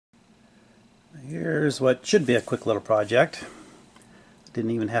Here's what should be a quick little project.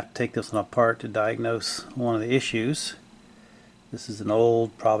 Didn't even have to take this one apart to diagnose one of the issues. This is an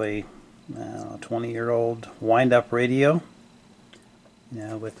old, probably 20-year-old wind-up radio,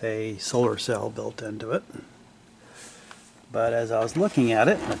 with a solar cell built into it. But as I was looking at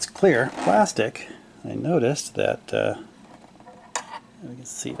it, and it's clear plastic, I noticed that you can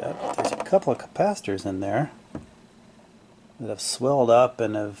see that there's a couple of capacitors in there that have swelled up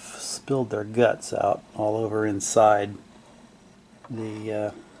and have spilled their guts out all over inside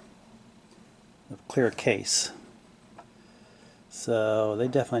the clear case. So they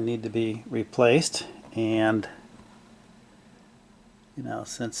definitely need to be replaced, and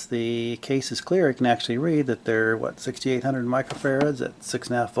since the case is clear, I can actually read that they're 6,800 microfarads at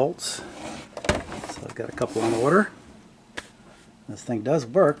 6.5 volts. So I've got a couple on order. This thing does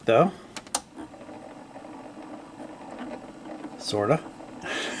work though. Sorta.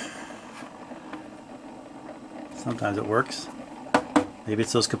 Sometimes it works. Maybe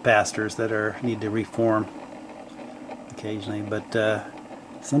it's those capacitors that need to reform occasionally, but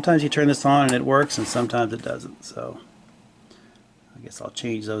sometimes you turn this on and it works, and sometimes it doesn't. So I guess I'll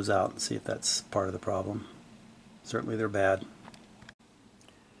change those out and see if that's part of the problem. Certainly they're bad.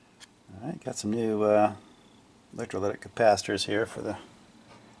 Alright, got some new electrolytic capacitors here for the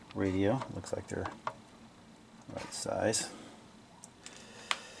radio. Looks like they're the right size.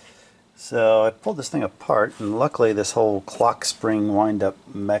 So I pulled this thing apart, and luckily this whole clock spring wind-up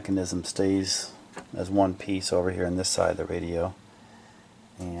mechanism stays as one piece over here on this side of the radio,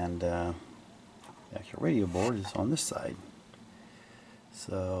 and the actual radio board is on this side.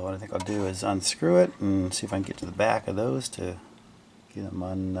 So what I think I'll do is unscrew it and see if I can get to the back of those to get them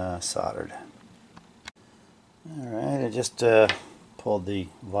unsoldered. Alright, I just pulled the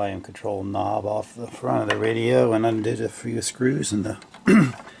volume control knob off the front of the radio and undid a few screws, and the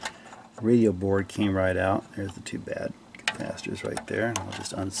radio board came right out. There's the two bad capacitors right there. I'll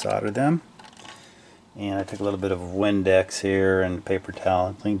just unsolder them. And I took a little bit of Windex here and paper towel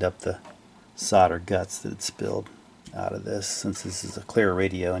and cleaned up the solder guts that had spilled out of this. Since this is a clear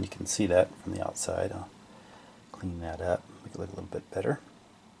radio and you can see that from the outside, I'll clean that up, make it look a little bit better.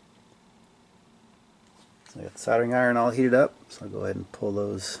 So I got the soldering iron all heated up, so I'll go ahead and pull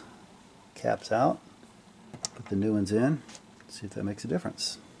those caps out, put the new ones in, see if that makes a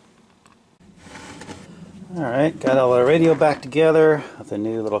difference. Alright, got all our radio back together with the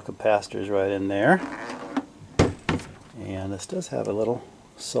new little capacitors right in there. And this does have a little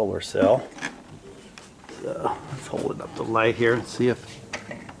solar cell. So let's hold it up to light here and see if...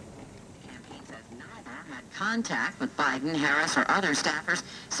 Contact with Biden, Harris, or other staffers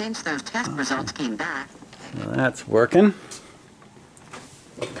since those test results came back. Well, that's working.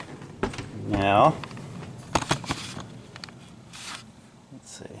 Now,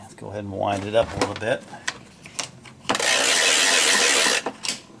 let's see, let's go ahead and wind it up a little bit.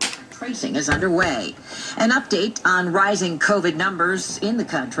 Tracing is underway. An update on rising COVID numbers in the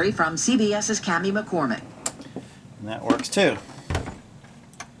country from CBS's Cammie McCormick. And that works too.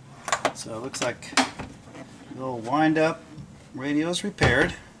 So it looks like the little wind-up radio is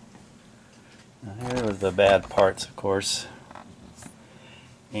repaired. Now here are the bad parts, of course.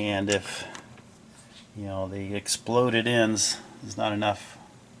 And if the exploded ends is not enough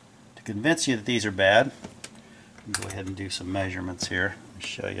to convince you that these are bad, I'll go ahead and do some measurements here and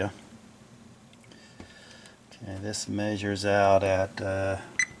show you. Okay, this measures out at on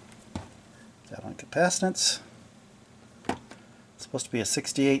capacitance. It's supposed to be a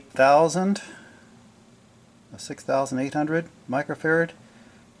 68,000, a 6,800 microfarad,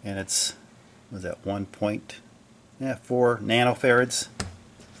 and it's, was that 1.4 nanofarads.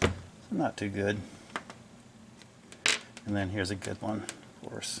 So not too good. And then here's a good one, of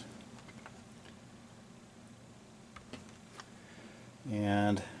course.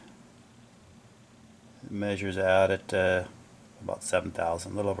 And it measures out at about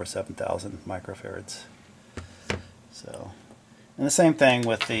 7,000, a little over 7,000 microfarads. So, and the same thing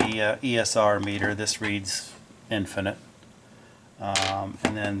with the ESR meter. This reads infinite.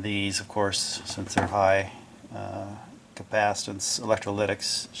 And then these, of course, since they're high capacitance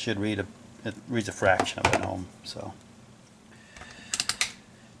electrolytics, should read it reads a fraction of an ohm. So,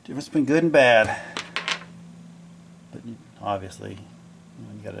 difference between good and bad. But obviously,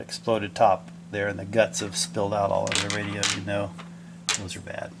 you got an exploded top there, and the guts have spilled out all over the radio. Those are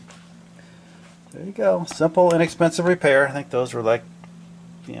bad. There you go. Simple, inexpensive repair. I think those were like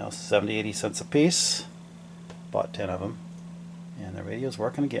 70-80 cents a piece. Bought 10 of them, and the radio's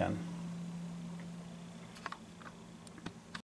working again.